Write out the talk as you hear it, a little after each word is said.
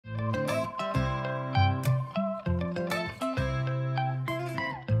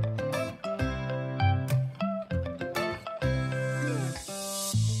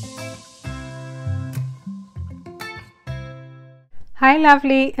Hi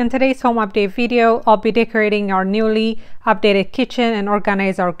lovely, in today's home update video, I'll be decorating our newly updated kitchen and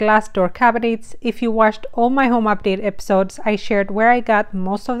organize our glass door cabinets. If you watched all my home update episodes, I shared where I got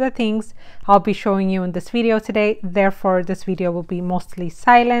most of the things I'll be showing you in this video today. Therefore, this video will be mostly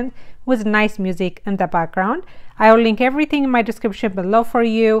silent with nice music in the background. I will link everything in my description below for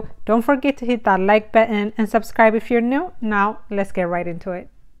you. Don't forget to hit that like button and subscribe if you're new. Now, let's get right into it.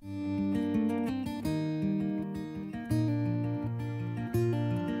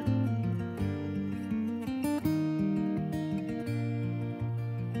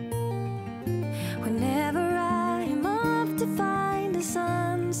 Whenever I'm off to find a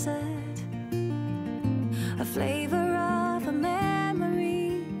sunset, a flavor of a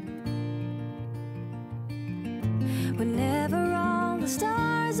memory, whenever all the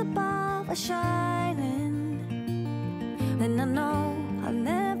stars above are shining, then I know I'll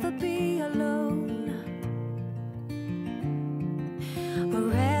never be alone.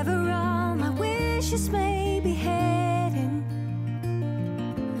 Wherever all my wishes may be heading,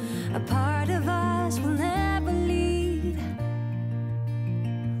 a part of us will never leave.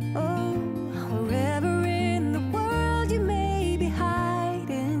 Oh, wherever in the world you may be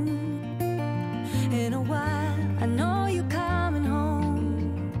hiding, in a while I know you're coming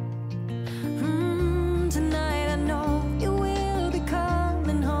home. Tonight I know you will be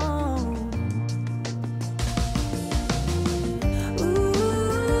coming home.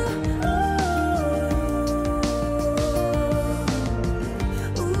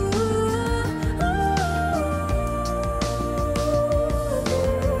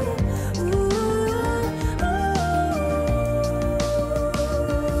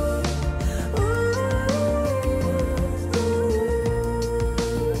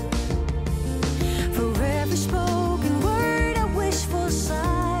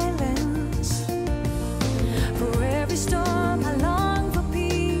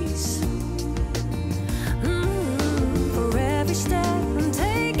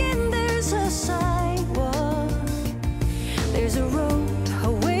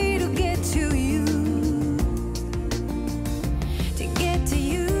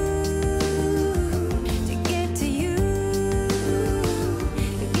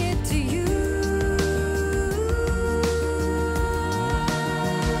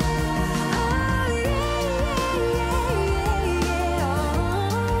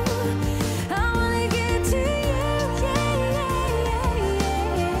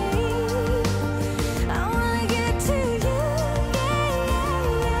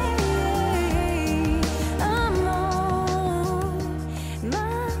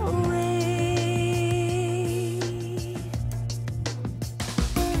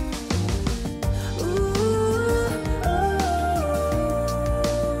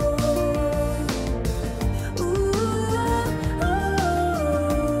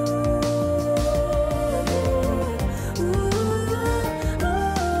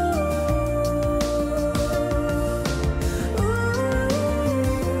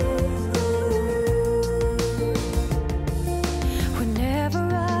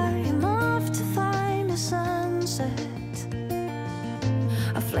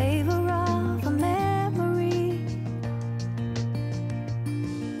 A flavor of a memory,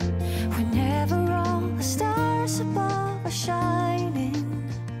 whenever all the stars above are shining,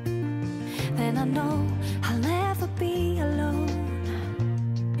 then I know I'll never be alone.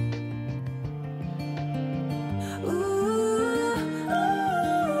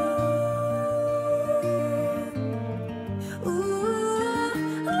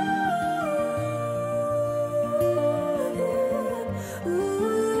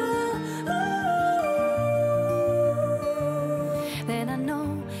 Then I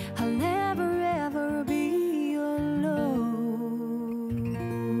know I'll never ever be alone.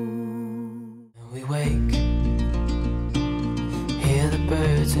 We wake, hear the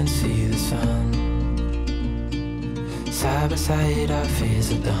birds and see the sun. Side by side our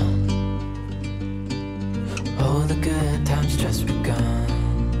fears are done. All the good times just begun.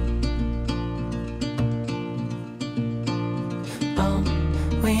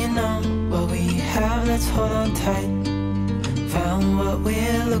 We know what we have, let's hold on tight. Found what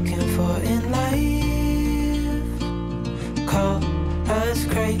we're looking for in life. Call us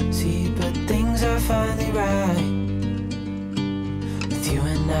crazy, but things are finally right. With you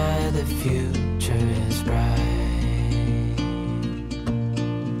and I, the future is bright.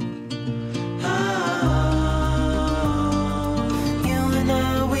 You and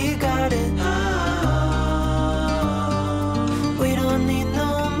I, we got it. We don't need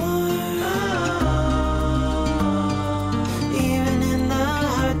no more. Even in the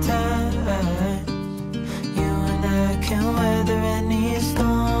hard times, you and I can weather any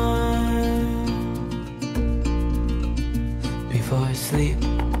sleep.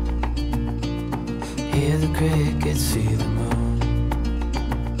 Hear the crickets, see the moon,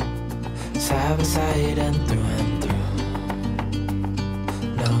 side by side and through.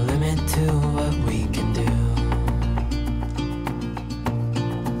 No limit to what we can do.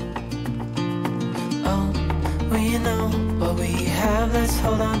 Oh, we know what we have, let's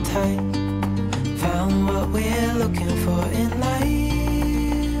hold on tight. Found what we're looking for in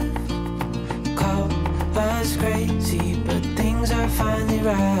life. Call us crazy, but things are finally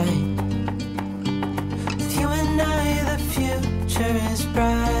right. With you and I, the future is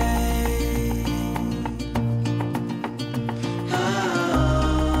bright. Oh,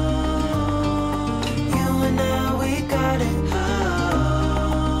 you and I, we got it. Oh,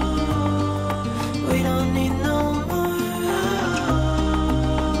 we don't need no more. Oh,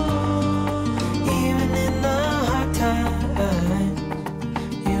 even in the hard times,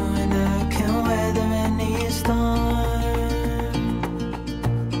 you and I can weather any storm.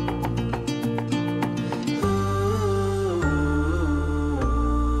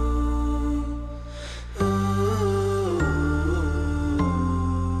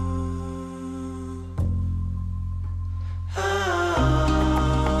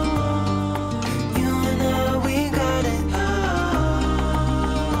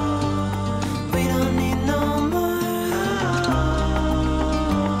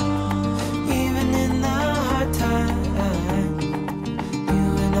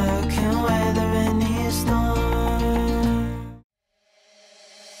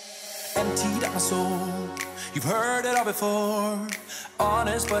 Emptied out my soul. You've heard it all before.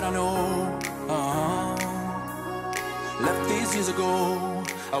 Honest, but I know. Left these years ago.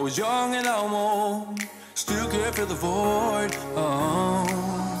 I was young and I almost still could fill the void.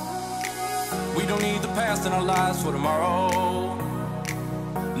 We don't need the past in our lives for tomorrow.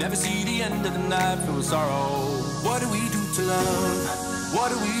 Never see the end of the night filled with sorrow. What do we do to love? What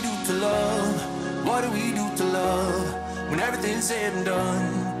do we do to love? What do we do to love? When everything's said and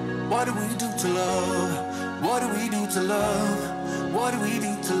done, what do we do to love? What do we do to love? What do we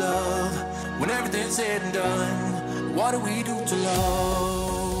do to love? When everything's said and done, what do we do to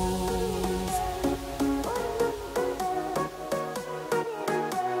love?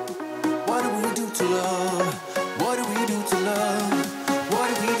 What do we do to love? What do we do to love? What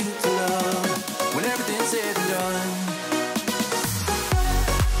do we do to love? When everything's said and done.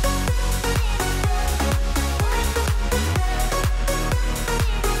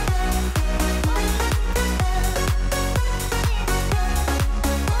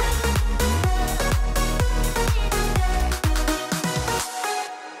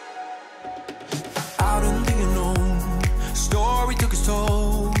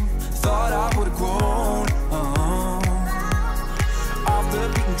 Thought I would've grown off the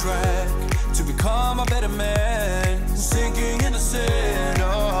beaten track to become a better man, sinking in the sand.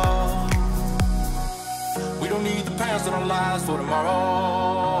 We don't need the past in our lives for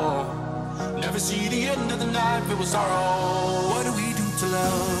tomorrow. Never see the end of the night filled with sorrow. What do we do to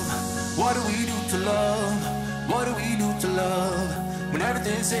love? What do we do to love? What do we do to love? When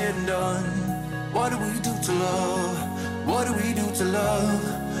everything's said and done, what do we do to love? What do we do to love?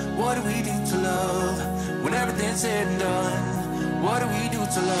 What do we do to love? When everything's said and done, what do we do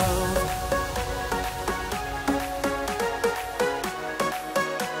to love?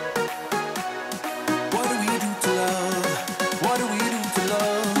 What do we do to love? What do we do to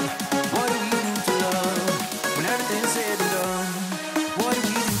love? What do we do to love? When everything's said and done, what do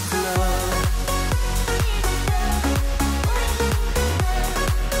we do to love?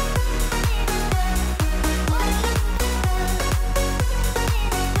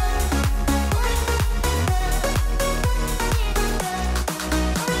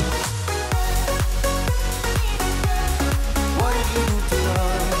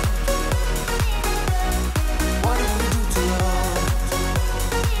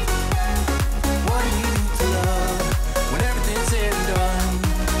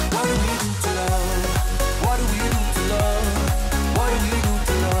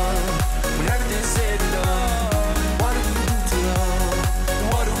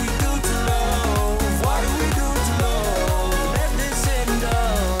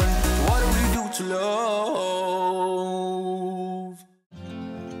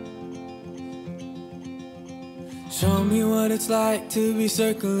 Show me what it's like to be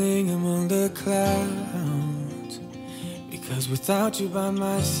circling among the clouds. Because without you by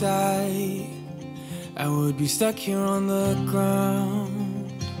my side, I would be stuck here on the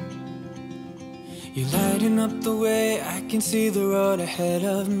ground. You're lighting up the way, I can see the road ahead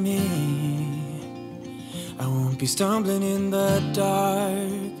of me. I won't be stumbling in the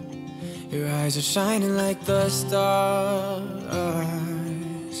dark. Your eyes eyes are shining like the stars.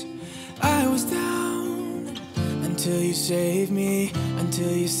 I was down until you saved me, until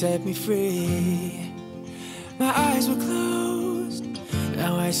you set me free. My eyes were closed,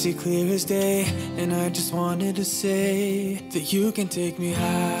 now I see clear as day. And I just wanted to say that you can take me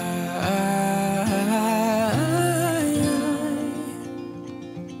high.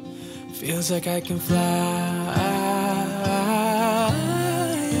 Feels like I can fly.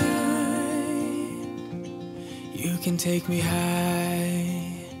 You can take me high.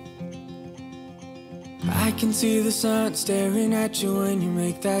 I can see the sun staring at you when you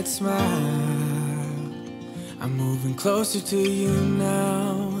make that smile. I'm moving closer to you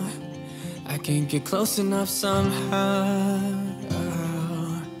now. I can't get close enough somehow.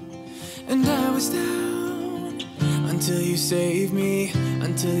 And I was down until you saved me,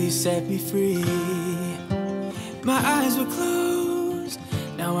 until you set me free. My eyes were closed,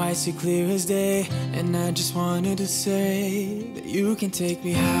 now I see clear as day. And I just wanted to say that you can take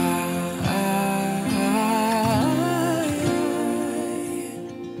me high.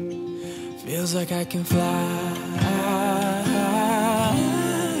 Feels like I can fly.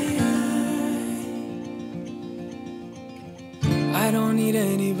 I don't need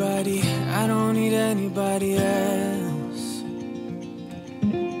anybody, I don't need anybody else.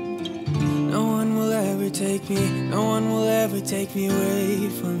 No one will ever take me, no one will ever take me away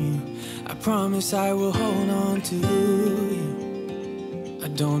from you. I promise I will hold on to you. I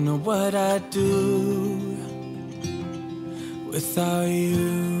don't know what I'd do without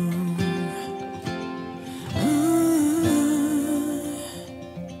you.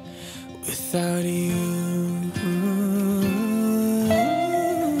 Without you.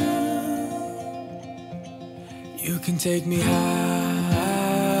 You can take me high.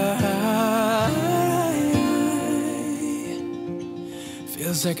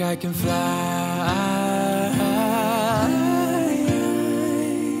 Feels like I can fly.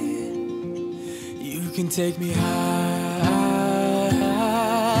 You can take me high.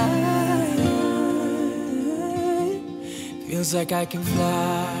 Feels like I can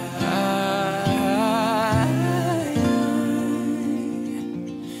fly.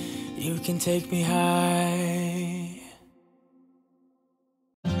 You can take me high.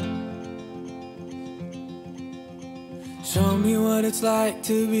 Show me what it's like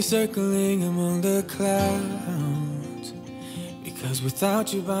to be circling among the clouds. Because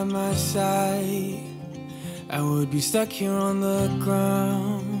without you by my side, I would be stuck here on the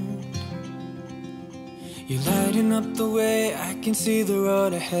ground. You're lighting up the way, I can see the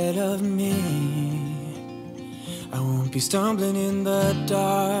road ahead of me. I won't be stumbling in the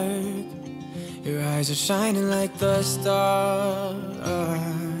dark. Your eyes are shining like the stars.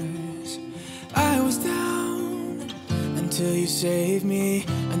 I was down until you saved me,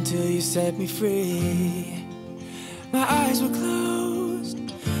 until you set me free. My eyes were closed,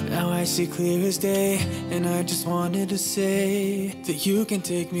 now I see clear as day. And I just wanted to say that you can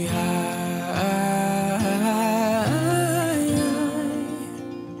take me high.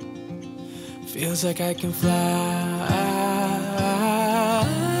 Feels like I can fly.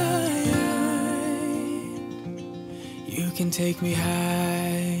 You can take me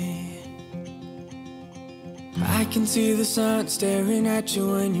high. I can see the sun staring at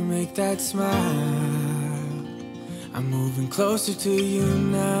you when you make that smile. I'm moving closer to you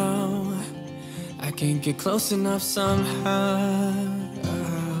now. I can't get close enough somehow.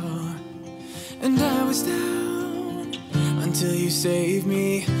 And I was down until you saved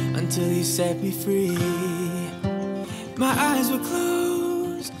me, until you set me free. My eyes were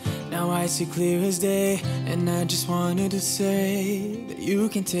closed, now I see clear as day. And I just wanted to say that you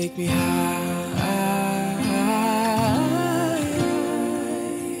can take me high.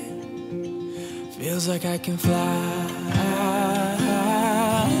 Feels like I can fly.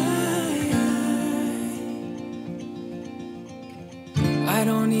 I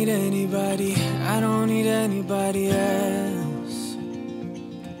don't need anybody, I don't need anybody else.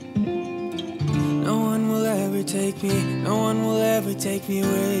 No one will ever take me, no one will ever take me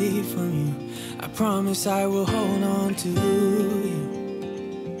away from you. I promise I will hold on to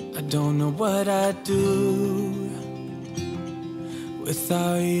you. I don't know what I'd do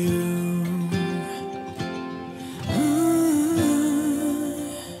without you.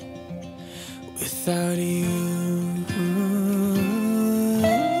 Without you.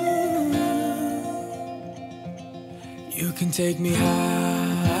 You can take me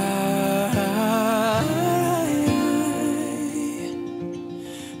high.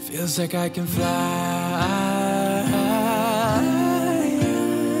 Feels like I can fly.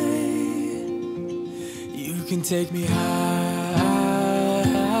 You can take me high.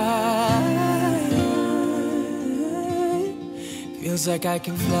 Feels like I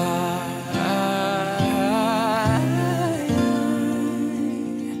can fly.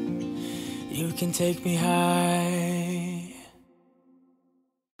 You can take me high.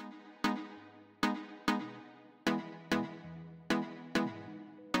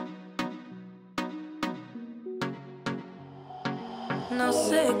 No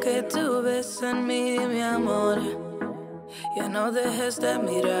sé qué tú ves en mí, mi amor. Ya no dejes de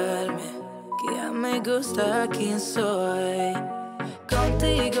mirarme, que ya me gusta quién soy.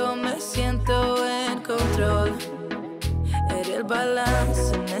 Contigo me siento en control. Eres el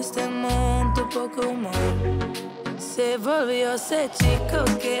balance en este mundo, poco humor. Se volvió ese chico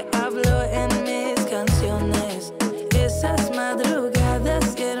que habló en mis canciones. Esas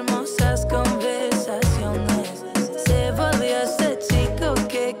madrugadas y hermosas conversaciones. Se volvió ese chico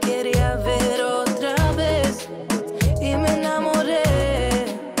que quería ver otra vez. Y me enamoré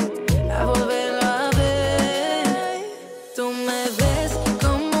a volverlo a ver. Tú me ves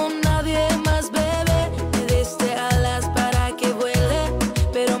como nadie más, bebé. Me diste alas para que vuele,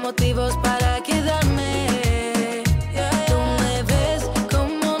 pero motivos para quedarme. Tú me ves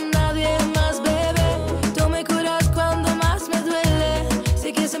como nadie más, bebé. Tú me curas cuando más me duele.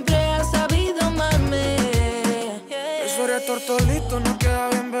 Sé que siempre has sabido amarme. Eso eres tortolito, no queda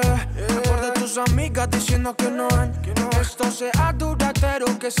bien, bebé. Mejor de tus amigas diciendo que no ven. Esto sea duradero,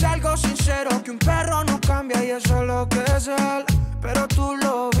 que sea algo sincero. Que un perro no cambia y eso es lo que es él. Pero tú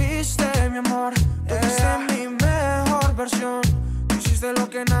lo viste, mi amor. Tú viste mi mejor versión. Tú hiciste lo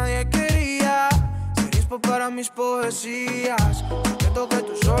que nadie quería. Serías para mis poesías. Siento que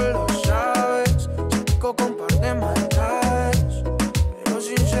tú solo sabes. Chico con par de maldades, pero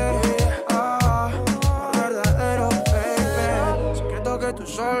sincero, verdadero, baby. Secreto que tú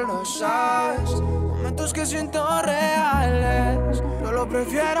solo sabes. Momentos que siento reales. Yo lo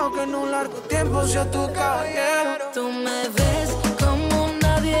prefiero que en un largo tiempo sea tu caballero. Tú me ves como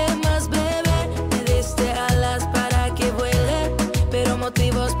nadie más, bebé. Me diste alas para que vuele, pero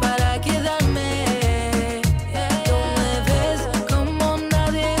motivos para quedarme. Tú me ves como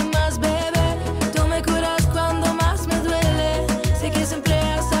nadie más, bebé. Tú me curas cuando más me duele. Sé que siempre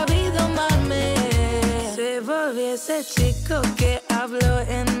has sabido amarme. Se volvió ese chico que habló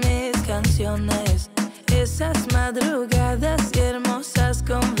en mis canciones. Esas madrugadas y hermosas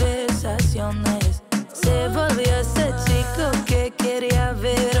conversaciones. Se volvió ese chico que quería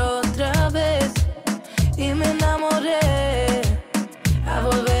ver otra vez. Y me enamoré a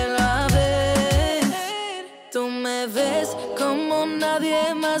volverlo a ver. Tú me ves como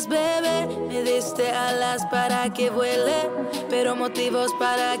nadie más, bebé. Me diste alas para que vuele, pero motivos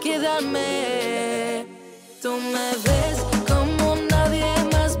para quedarme. Tú me ves como nadie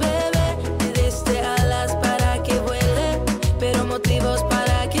más, bebé. Me diste alas para que vuele, pero motivos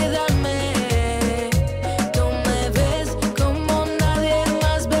para quedarme. Tú me ves como nadie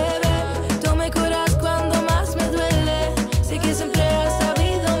más, bebé. Tú me curas cuando más me duele. Sé que siempre has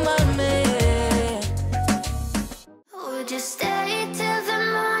sabido amarme. Would you stay till the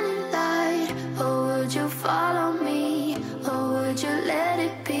morning light? Or would you follow me? Or would you let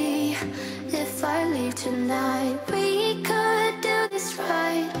it be? If I leave tonight, we could do this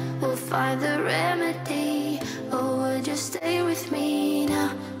right. We'll find the remedy. Or would you stay with me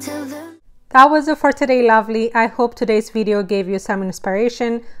now till the That was it for today, lovely. I hope today's video gave you some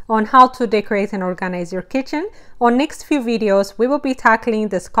inspiration on how to decorate and organize your kitchen. On next few videos, we will be tackling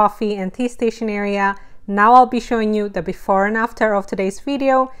this coffee and tea station area. Now I'll be showing you the before and after of today's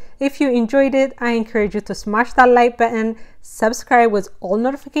video. If you enjoyed it, I encourage you to smash that like button, subscribe with all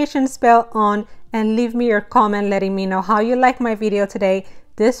notifications bell on, and leave me your comment letting me know how you like my video today.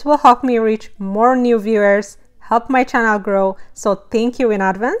 This will help me reach more new viewers, help my channel grow, so thank you in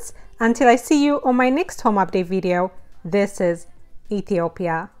advance. Until I see you on my next home update video, this is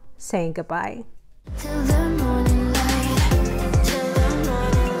Ethiopia saying goodbye. till the morning?